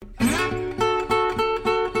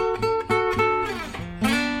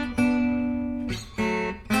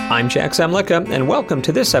I'm Jack Zemlicka, and welcome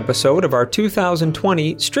to this episode of our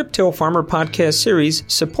 2020 Strip Till Farmer podcast series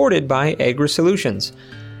supported by AgriSolutions.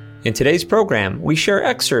 In today's program, we share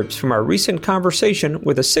excerpts from our recent conversation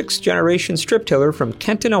with a sixth-generation strip tiller from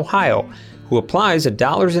Kenton, Ohio, who applies a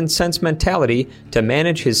dollars and cents mentality to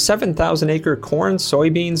manage his 7,000-acre corn,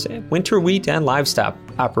 soybeans, winter wheat, and livestock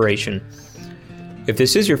operation. If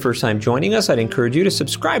this is your first time joining us, I'd encourage you to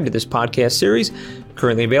subscribe to this podcast series,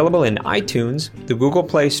 currently available in iTunes, the Google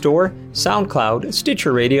Play Store, SoundCloud,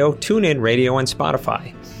 Stitcher Radio, TuneIn Radio, and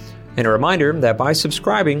Spotify. And a reminder that by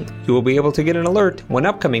subscribing, you will be able to get an alert when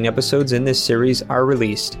upcoming episodes in this series are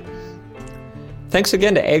released. Thanks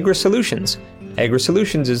again to AgriSolutions.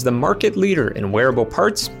 AgriSolutions is the market leader in wearable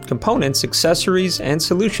parts, components, accessories, and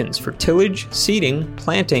solutions for tillage, seeding,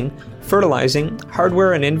 planting, fertilizing,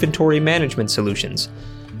 hardware, and inventory management solutions.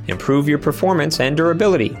 Improve your performance and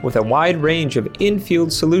durability with a wide range of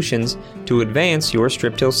in-field solutions to advance your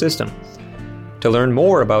strip till system. To learn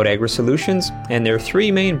more about AgriSolutions and their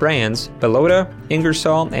three main brands, Bellota,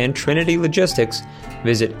 Ingersoll, and Trinity Logistics,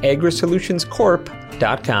 visit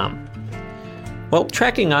agrisolutionscorp.com. Well,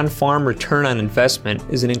 tracking on-farm return on investment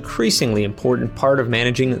is an increasingly important part of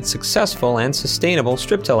managing a successful and sustainable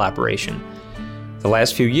strip till operation. The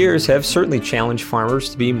last few years have certainly challenged farmers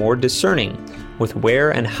to be more discerning with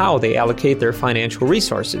where and how they allocate their financial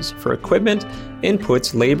resources for equipment,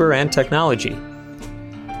 inputs, labor, and technology.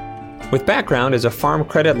 With background as a farm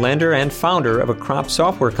credit lender and founder of a crop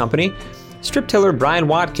software company, strip tiller Brian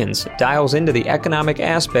Watkins dials into the economic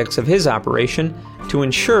aspects of his operation to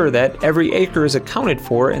ensure that every acre is accounted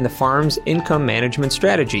for in the farm's income management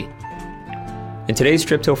strategy. In today's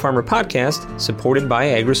Strip Till Farmer podcast, supported by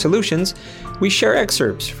AgriSolutions, we share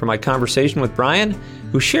excerpts from my conversation with Brian,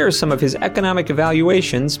 who shares some of his economic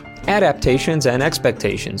evaluations, adaptations, and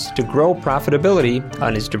expectations to grow profitability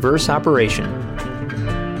on his diverse operation.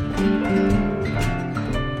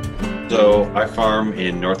 So I farm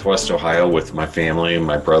in Northwest Ohio with my family,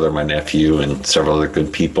 my brother, my nephew, and several other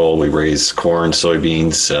good people. We raise corn,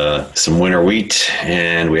 soybeans, some winter wheat,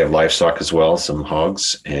 and we have livestock as well, some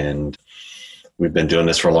hogs. And we've been doing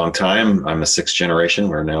this for a long time. I'm a sixth generation.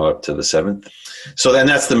 We're now up to the seventh. So then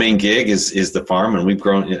that's the main gig is the farm. And we've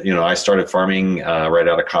grown, I started farming right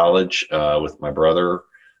out of college with my brother.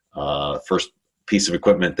 First piece of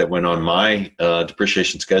equipment that went on my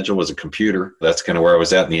depreciation schedule was a computer. That's kind of where I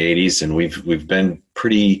was at in the 80s. And we've been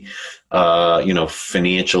pretty,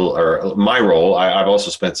 financial, or my role. I've also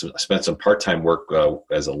spent some part-time work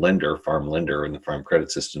as a lender, farm lender in the farm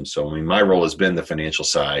credit system. So, my role has been the financial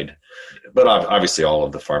side, but obviously all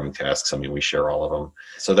of the farming tasks, we share all of them.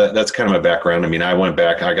 So that's kind of my background. I went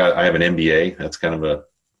back, I have an MBA. That's kind of a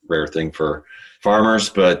rare thing for farmers,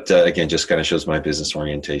 but again, just kind of shows my business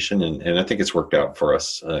orientation, and I think it's worked out for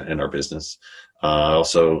us in our business. I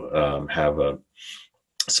also have a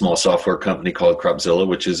small software company called Cropzilla,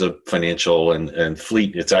 which is a financial and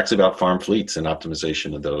fleet. It's actually about farm fleets and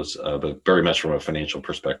optimization of those, but very much from a financial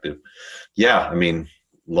perspective. Yeah,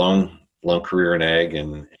 long career in ag,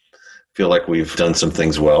 and feel like we've done some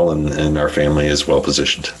things well, and our family is well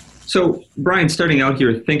positioned. So, Brian, starting out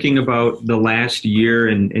here, thinking about the last year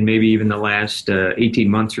and maybe even the last 18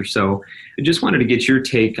 months or so, I just wanted to get your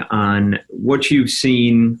take on what you've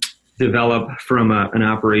seen develop from an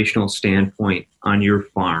operational standpoint on your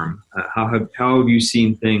farm. How have you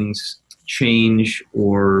seen things change,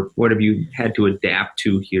 or what have you had to adapt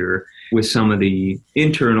to here with some of the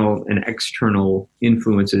internal and external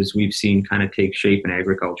influences we've seen kind of take shape in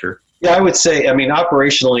agriculture? Yeah, I would say,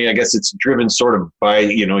 operationally, I guess it's driven sort of by,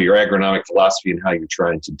 your agronomic philosophy and how you're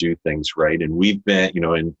trying to do things, right? And we've been,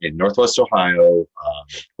 in Northwest Ohio,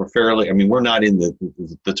 we're fairly, we're not in the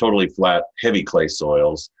totally flat, heavy clay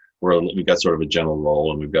soils. We've got sort of a gentle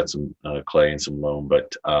roll, and we've got some clay and some loam,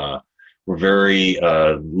 but we're very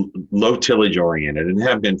low tillage oriented and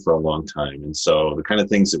have been for a long time. And so the kind of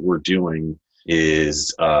things that we're doing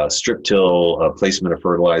is strip till, placement of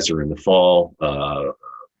fertilizer in the fall,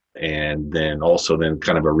 and then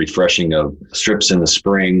kind of a refreshing of strips in the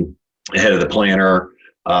spring ahead of the planter,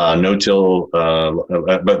 no-till,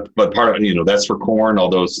 but part of, that's for corn,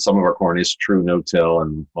 although some of our corn is true no-till,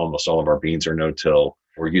 and almost all of our beans are no-till.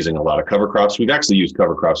 We're using a lot of cover crops. We've actually used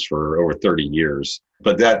cover crops for over 30 years,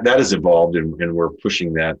 but that has evolved, and we're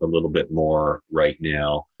pushing that a little bit more right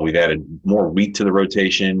now. We've added more wheat to the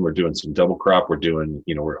rotation. We're doing some double crop. We're doing,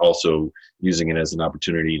 we're also using it as an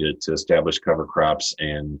opportunity to establish cover crops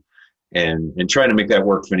and trying to make that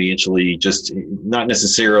work financially. Just not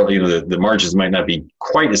necessarily, the margins might not be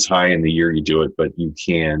quite as high in the year you do it, but you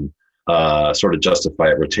can sort of justify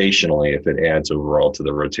it rotationally if it adds overall to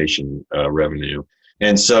the rotation revenue.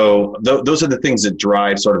 And so those are the things that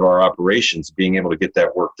drive sort of our operations, being able to get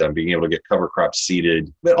that work done, being able to get cover crops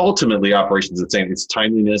seeded. But ultimately, operations is the same. It's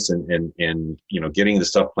timeliness and getting the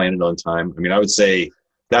stuff planted on time. I mean, I would say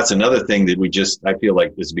that's another thing that I feel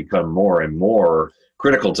like has become more and more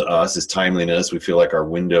critical to us is timeliness. We feel like our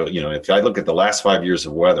window, if I look at the last 5 years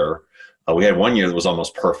of weather, we had 1 year that was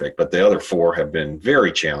almost perfect, but the other 4 have been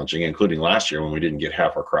very challenging, including last year when we didn't get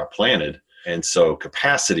half our crop planted. And so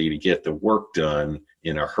capacity to get the work done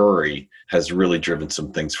in a hurry has really driven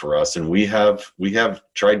some things for us. And we have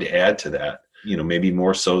tried to add to that, maybe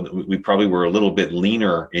more so that we probably were a little bit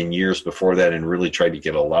leaner in years before that and really tried to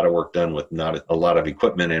get a lot of work done with not a lot of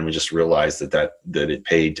equipment. And we just realized that it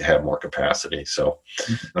paid to have more capacity. So,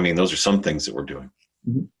 I mean, those are some things that we're doing.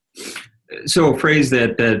 So a phrase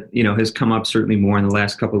that has come up certainly more in the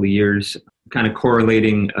last couple of years, kind of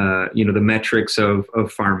correlating, the metrics of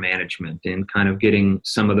farm management and kind of getting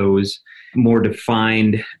some of those more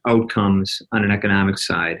defined outcomes on an economic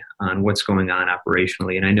side on what's going on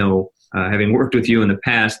operationally. And I know, having worked with you in the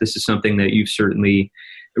past, this is something that you've certainly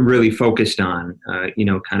really focused on,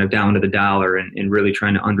 kind of down to the dollar and really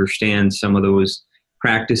trying to understand some of those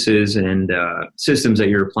practices and systems that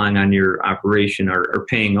you're applying on your operation are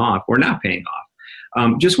paying off or not paying off.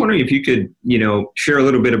 Just wondering if you could, share a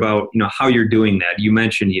little bit about, how you're doing that. You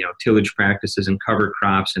mentioned, tillage practices and cover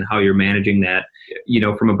crops and how you're managing that,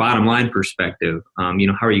 from a bottom line perspective. How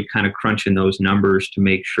are you kind of crunching those numbers to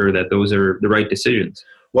make sure that those are the right decisions?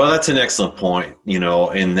 Well, that's an excellent point,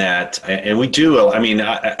 in that, and we do,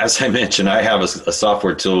 as I mentioned, I have a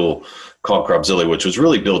software tool called Cropzilla, which was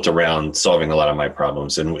really built around solving a lot of my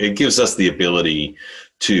problems. And it gives us the ability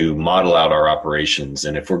to model out our operations.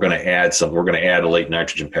 And if we're going to add we're going to add a late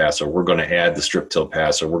nitrogen pass, or we're going to add the strip till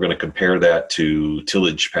pass, or we're going to compare that to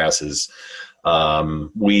tillage passes,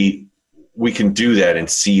 we can do that and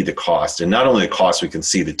see the cost. And not only the cost, we can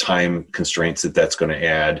see the time constraints that's going to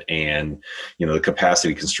add and, the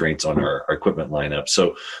capacity constraints on our equipment lineup.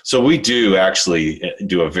 So we do actually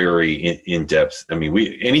do a very in-depth,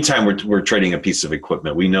 anytime we're trading a piece of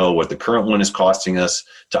equipment, we know what the current one is costing us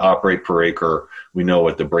to operate per acre. We know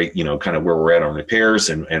what the break, kind of where we're at on repairs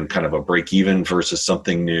and kind of a break even versus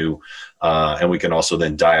something new. And we can also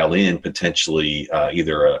then dial in potentially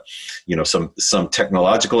either some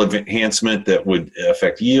technological enhancement that would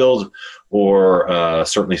affect yield, or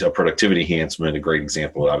certainly a productivity enhancement. A great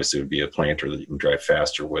example obviously would be a planter that you can drive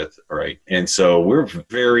faster with, right? And so we're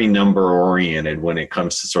very number oriented when it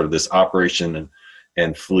comes to sort of this operation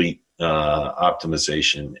and fleet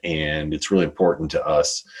optimization, and it's really important to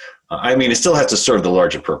us. It still has to serve the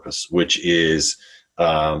larger purpose, which is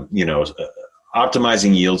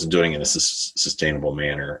optimizing yields and doing it in a sustainable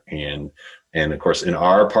manner. And of course, in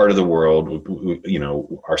our part of the world,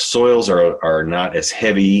 our soils are not as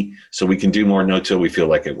heavy, so we can do more no-till. We feel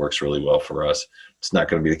like it works really well for us. It's not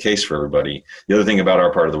going to be the case for everybody. The other thing about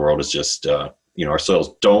our part of the world is just, our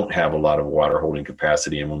soils don't have a lot of water holding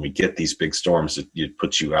capacity. And when we get these big storms, it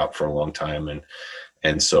puts you out for a long time.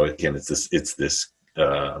 And so again, it's this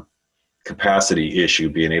capacity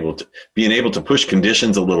issue, being able to push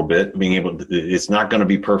conditions a little bit, it's not going to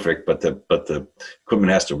be perfect, but the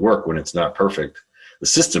equipment has to work when it's not perfect. The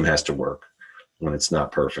system has to work when it's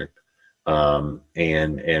not perfect.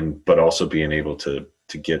 But also being able to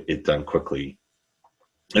get it done quickly.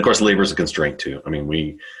 And of course, labor is a constraint too.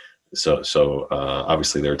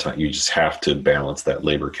 Obviously there are times you just have to balance that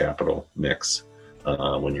labor capital mix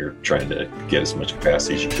when you're trying to get as much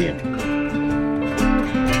capacity as you can.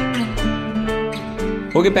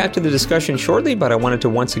 We'll get back to the discussion shortly, but I wanted to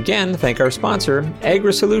once again thank our sponsor,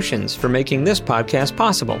 AgriSolutions, for making this podcast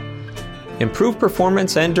possible. Improve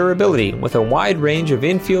performance and durability with a wide range of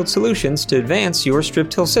in-field solutions to advance your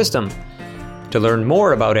strip-till system. To learn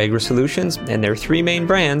more about AgriSolutions and their 3 main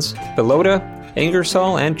brands, Belota,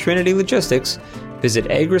 Ingersoll, and Trinity Logistics, visit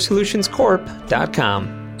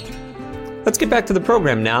agrisolutionscorp.com. Let's get back to the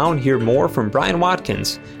program now and hear more from Brian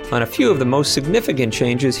Watkins on a few of the most significant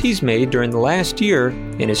changes he's made during the last year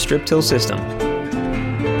in his strip-till system.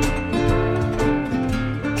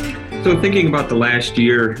 So thinking about the last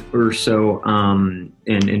year or so,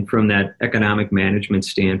 and from that economic management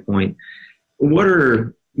standpoint, what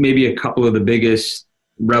are maybe a couple of the biggest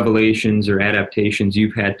revelations or adaptations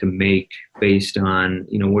you've had to make based on,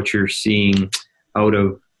 what you're seeing out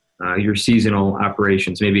of your seasonal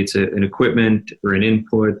operations? Maybe it's an equipment or an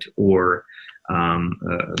input or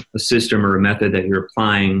a system or a method that you're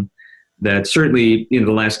applying that certainly in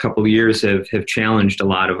the last couple of years have challenged a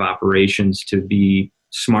lot of operations to be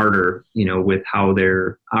smarter, with how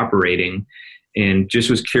they're operating. And just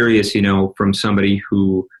was curious, from somebody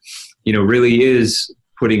who, really is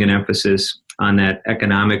putting an emphasis on that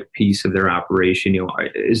economic piece of their operation,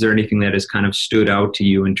 is there anything that has kind of stood out to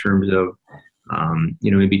you in terms of,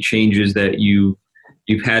 maybe changes that you've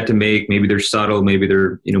had to make? Maybe they're subtle, maybe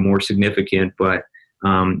they're, more significant, but,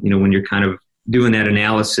 when you're kind of doing that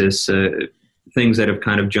analysis, things that have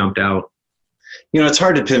kind of jumped out. It's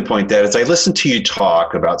hard to pinpoint that. As I listen to you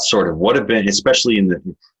talk about sort of what have been, especially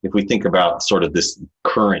if we think about sort of this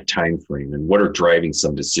current time frame and what are driving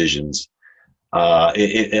some decisions, I'm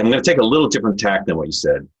going to take a little different tack than what you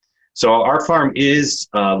said. So our farm is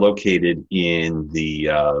located in the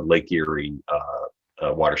Lake Erie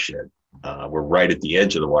watershed. We're right at the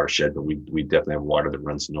edge of the watershed, but we definitely have water that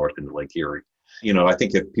runs north into Lake Erie. I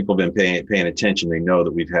think if people have been paying attention, they know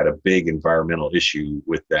that we've had a big environmental issue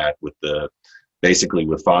with that, basically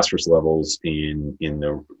with phosphorus levels in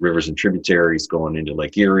the rivers and tributaries going into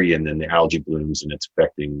Lake Erie, and then the algae blooms, and it's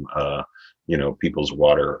affecting people's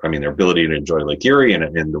water. I mean, their ability to enjoy Lake Erie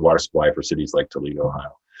and the water supply for cities like Toledo,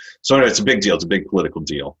 Ohio. So anyway, it's a big deal. It's a big political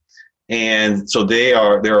deal. And so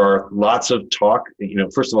there are lots of talk.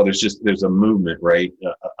 First of all, there's a movement, right,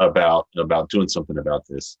 about doing something about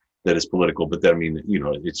this that is political. But then,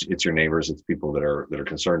 it's your neighbors, it's people that are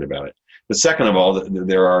concerned about it. But second of all,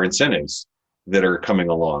 there are incentives that are coming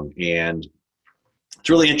along, and it's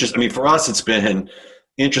really interesting. For us, it's been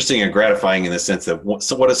interesting and gratifying in the sense that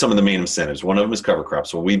what are some of the main incentives? One of them is cover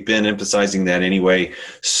crops. Well, we've been emphasizing that anyway.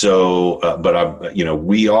 So,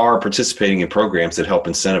 we are participating in programs that help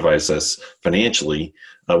incentivize us financially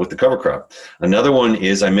with the cover crop. Another one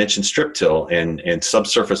is, I mentioned strip till and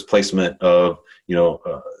subsurface placement of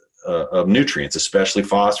nutrients, especially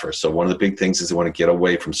phosphorus. So one of the big things is they want to get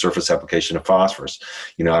away from surface application of phosphorus.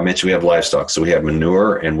 I mentioned we have livestock, so we have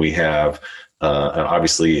manure, and we have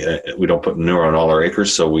obviously, we don't put manure on all our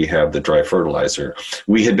acres, so we have the dry fertilizer.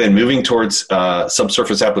 We had been moving towards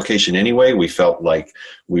subsurface application anyway. We felt like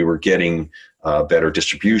we were getting better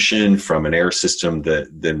distribution from an air system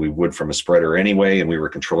than we would from a spreader anyway, and we were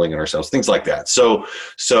controlling it ourselves, things like that. So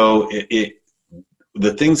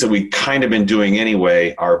the things that we kind of been doing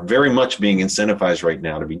anyway are very much being incentivized right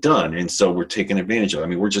now to be done, and so we're taking advantage of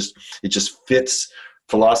it. It just fits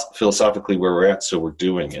philosophically where we're at, so we're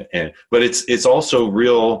doing it. But it's also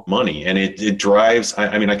real money, and it drives.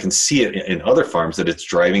 I can see it in other farms that it's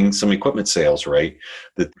driving some equipment sales, right?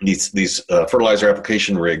 That these fertilizer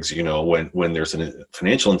application rigs, when there's a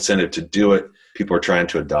financial incentive to do it, people are trying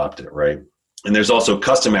to adopt it, right? And there's also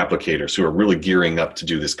custom applicators who are really gearing up to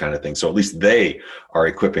do this kind of thing. So at least they are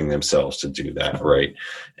equipping themselves to do that, right?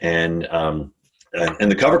 And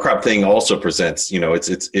the cover crop thing also presents,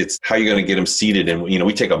 it's how you're going to get them seeded. And,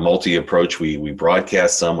 we take a multi approach. We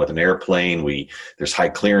broadcast some with an airplane. There's high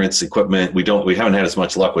clearance equipment. We haven't had as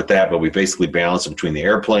much luck with that, but we basically balance between the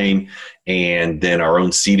airplane and then our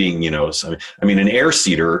own seeding, So, an air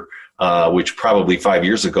seeder, which probably 5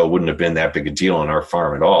 years ago wouldn't have been that big a deal on our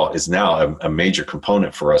farm at all, is now a major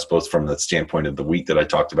component for us, both from the standpoint of the wheat that I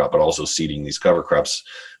talked about, but also seeding these cover crops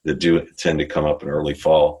that do tend to come up in early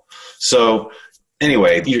fall. So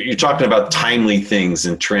anyway, you're talking about timely things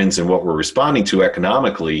and trends and what we're responding to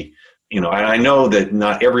economically. And I know that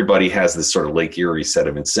not everybody has this sort of Lake Erie set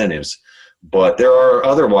of incentives, but there are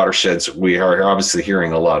other watersheds we are obviously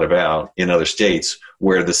hearing a lot about in other states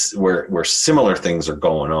where similar things are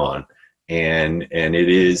going on, and it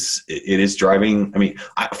is driving.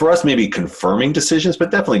 For us, maybe confirming decisions, but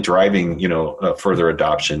definitely driving further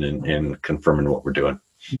adoption and confirming what we're doing.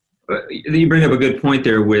 You bring up a good point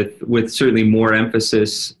there with certainly more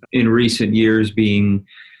emphasis in recent years being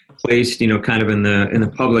placed, kind of in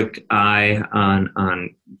the public eye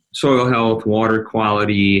on soil health, water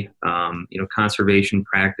quality, conservation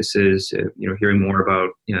practices, hearing more about,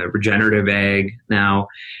 regenerative ag now,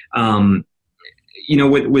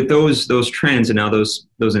 with those trends and now those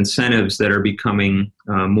incentives that are becoming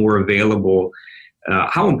more available,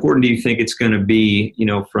 how important do you think it's going to be,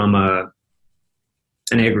 from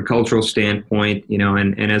an agricultural standpoint,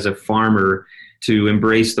 and as a farmer, to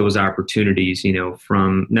embrace those opportunities,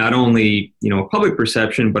 from not only, public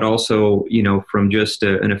perception, but also, from just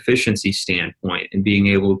an efficiency standpoint, and being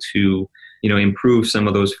able to, improve some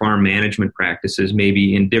of those farm management practices,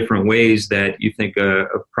 maybe in different ways that you think of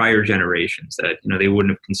prior generations that, they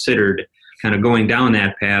wouldn't have considered kind of going down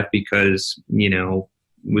that path because, it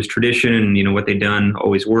was tradition and, what they'd done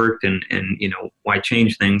always worked, and why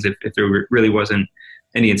change things if there really wasn't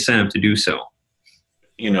any incentive to do so?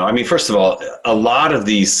 First of all, a lot of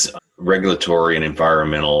these regulatory and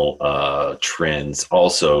environmental trends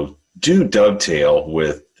also do dovetail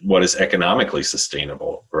with what is economically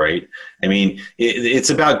sustainable, right? It's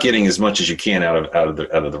about getting as much as you can out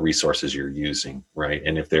of the resources you're using, right?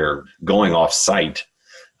 And if they're going off site,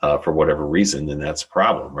 for whatever reason, then that's a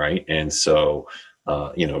problem, right? And so,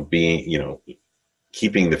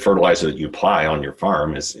 keeping the fertilizer that you apply on your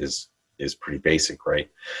farm is pretty basic, right?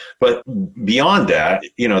 But beyond that,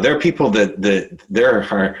 there are people there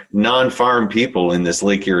are non-farm people in this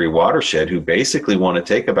Lake Erie watershed who basically want to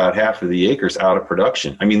take about half of the acres out of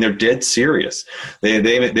production. I mean, they're dead serious.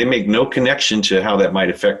 They make no connection to how that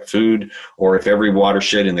might affect food, or if every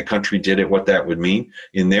watershed in the country did it, what that would mean.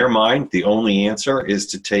 In their mind, the only answer is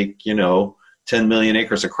to take, 10 million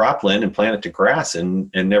acres of cropland and plant it to grass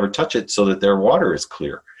and never touch it so that their water is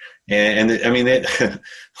clear. And I mean,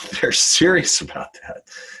 they're serious about that.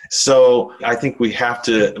 So I think we have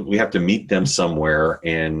to meet them somewhere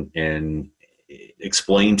and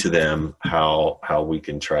explain to them how we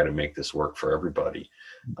can try to make this work for everybody.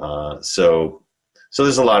 So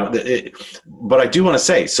there's a lot of it, but I do want to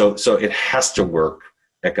say, so it has to work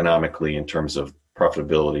economically in terms of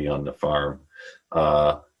profitability on the farm.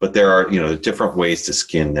 But there are, different ways to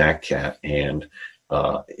skin that cat. And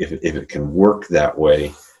if it can work that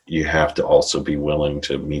way, you have to also be willing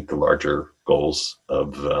to meet the larger goals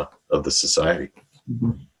of the society.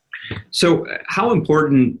 So how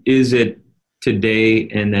important is it today,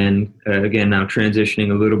 and then again, now transitioning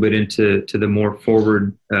a little bit into the more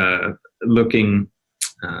forward looking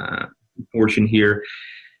portion here,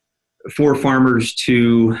 for farmers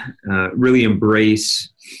to really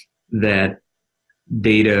embrace that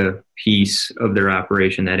data piece of their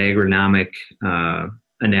operation, that agronomic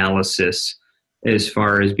analysis, as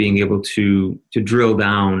far as being able to drill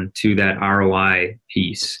down to that ROI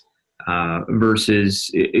piece, versus,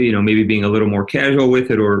 maybe being a little more casual with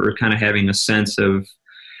it, or kind of having a sense of,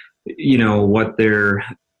 what their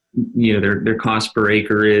cost per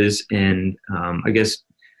acre is. And I guess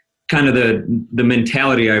kind of the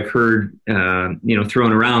mentality I've heard,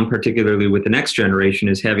 thrown around, particularly with the next generation,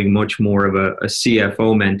 is having much more of a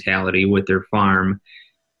CFO mentality with their farm,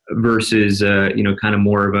 versus, kind of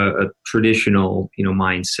more of a traditional,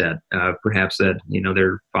 mindset, perhaps that,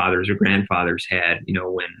 their fathers or grandfathers had,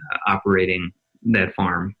 when operating that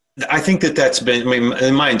farm. I think that's been,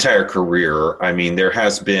 in my entire career, there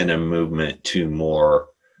has been a movement to more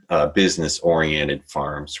business-oriented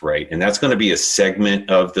farms, right? And that's going to be a segment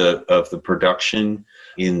of the production,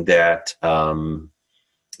 in that,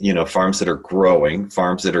 farms that are growing,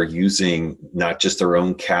 farms that are using not just their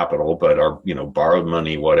own capital, but are, borrowed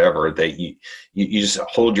money, whatever, that you just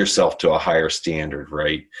hold yourself to a higher standard,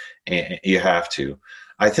 right? And you have to.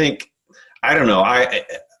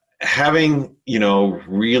 Having,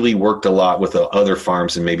 really worked a lot with other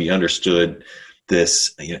farms and maybe understood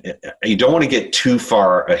this, you don't want to get too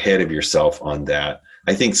far ahead of yourself on that.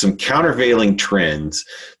 I think some countervailing trends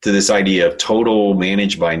to this idea of total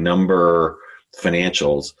managed by number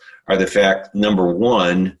financials are the fact, number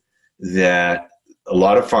one, that a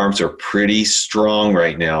lot of farms are pretty strong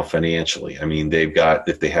right now financially.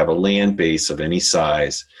 If they have a land base of any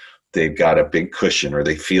size, they've got a big cushion, or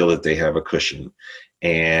they feel that they have a cushion.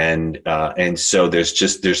 And so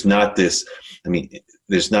there's not this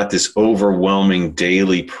overwhelming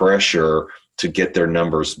daily pressure to get their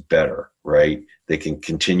numbers better, right? They can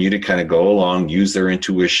continue to kind of go along, use their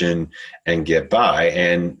intuition, and get by.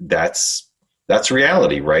 And that's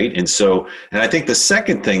reality, right? And I think the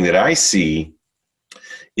second thing that I see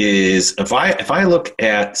is, if I look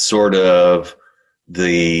at sort of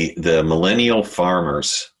the millennial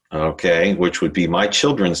farmers, okay, which would be my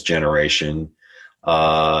children's generation.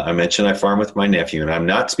 I mentioned I farm with my nephew, and I'm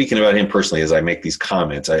not speaking about him personally as I make these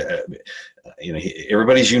comments.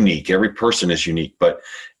 Everybody's unique. Every person is unique. But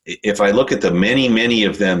if I look at the many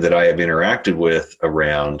of them that I have interacted with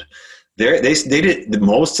around,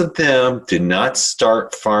 most of them did not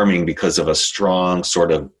start farming because of a strong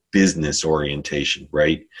sort of business orientation,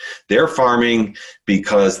 right? They're farming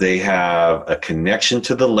because they have a connection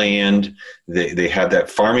to the land. They have that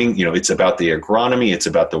farming, it's about the agronomy, it's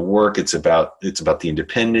about the work, it's about the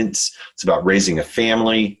independence, it's about raising a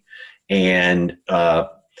family, and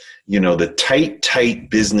the tight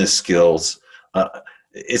business skills.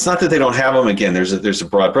 It's not that they don't have them. Again, there's a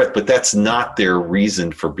broad breadth, but that's not their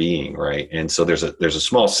reason for being, right? And so there's a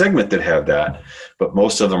small segment that have that, but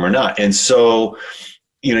most of them are not. And so,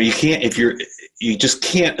 you just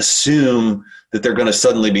can't assume that they're going to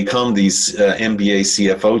suddenly become these MBA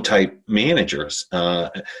CFO type managers.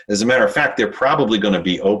 As a matter of fact, they're probably going to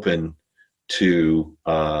be open to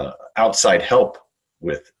outside help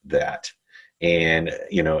with that, and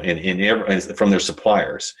from their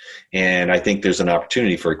suppliers. And I think there's an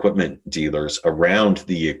opportunity for equipment dealers around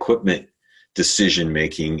the equipment decision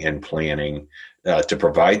making and planning to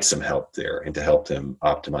provide some help there and to help them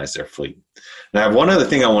optimize their fleet. Now, I have one other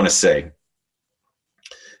thing I want to say.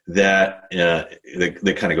 that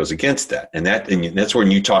kind of goes against that. And that's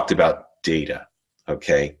when you talked about data.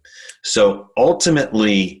 Okay. So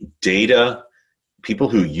ultimately, people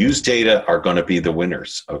who use data are going to be the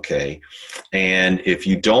winners. Okay. And if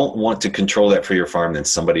you don't want to control that for your farm, then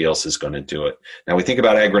somebody else is going to do it. Now we think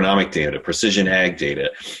about agronomic data, precision ag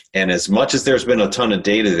data. And as much as there's been a ton of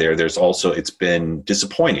data there, it's been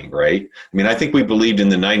disappointing, right? I mean, I think we believed in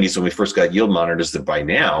the 90s when we first got yield monitors that by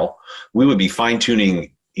now we would be fine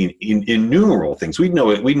tuning in innumerable things. We'd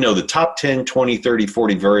know the top 10, 20, 30,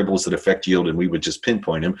 40 variables that affect yield, and we would just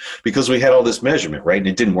pinpoint them because we had all this measurement, right? And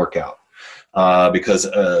it didn't work out because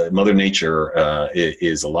Mother Nature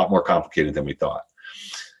is a lot more complicated than we thought.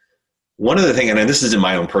 One of the things, and this is in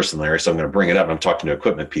my own personal area, so I'm going to bring it up. I'm talking to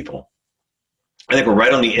equipment people. I think we're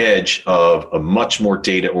right on the edge of a much more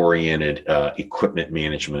data-oriented equipment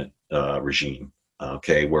management regime.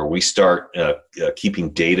 Okay, where we start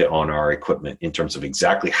keeping data on our equipment in terms of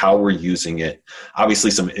exactly how we're using it.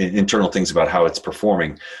 Obviously, some internal things about how it's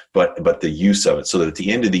performing, but the use of it, so that at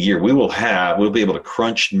the end of the year we'll be able to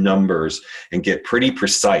crunch numbers and get pretty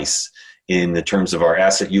precise in the terms of our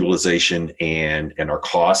asset utilization and our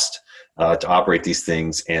cost to operate these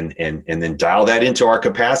things, and then dial that into our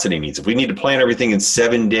capacity needs. If we need to plan everything in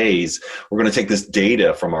 7 days, we're going to take this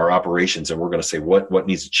data from our operations and we're going to say what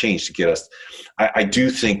needs to change to get us. I do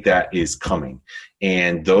think that is coming,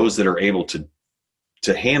 and those that are able to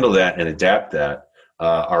handle that and adapt that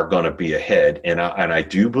are going to be ahead. And I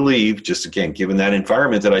do believe, just again, given that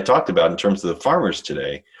environment that I talked about in terms of the farmers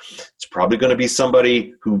today, it's probably going to be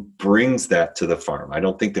somebody who brings that to the farm. I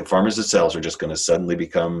don't think that farmers themselves are just going to suddenly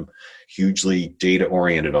become hugely data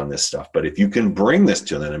oriented on this stuff. But if you can bring this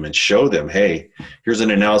to them and show them, hey, here's an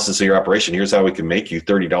analysis of your operation. Here's how we can make you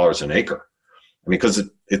 $30 an acre. I mean, because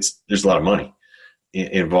there's a lot of money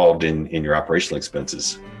involved in your operational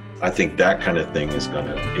expenses. I think that kind of thing is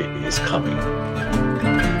coming.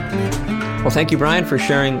 Well, thank you, Brian, for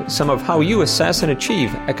sharing some of how you assess and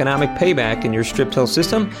achieve economic payback in your strip-till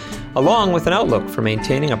system, along with an outlook for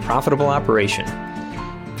maintaining a profitable operation.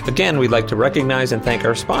 Again, we'd like to recognize and thank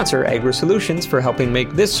our sponsor, AgriSolutions, for helping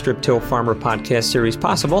make this Strip-Till Farmer podcast series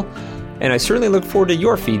possible. And I certainly look forward to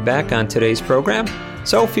your feedback on today's program.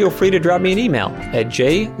 So feel free to drop me an email at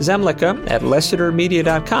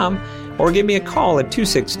jzemlicka@lessitermedia.com or give me a call at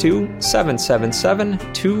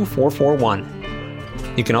 262-777-2441.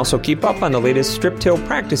 You can also keep up on the latest strip-till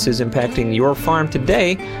practices impacting your farm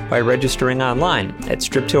today by registering online at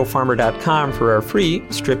striptillfarmer.com for our free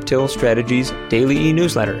Strip-Till Strategies daily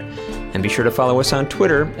e-newsletter. And be sure to follow us on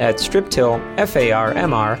Twitter at StripTill,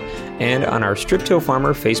 and on our Strip-Till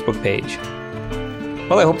Farmer Facebook page.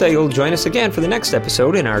 Well, I hope that you'll join us again for the next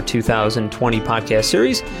episode in our 2020 podcast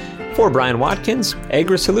series. For Brian Watkins,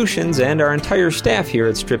 AgriSolutions, and our entire staff here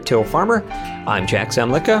at Strip-Till Farmer, I'm Jack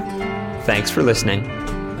Zemlicka. Thanks for listening.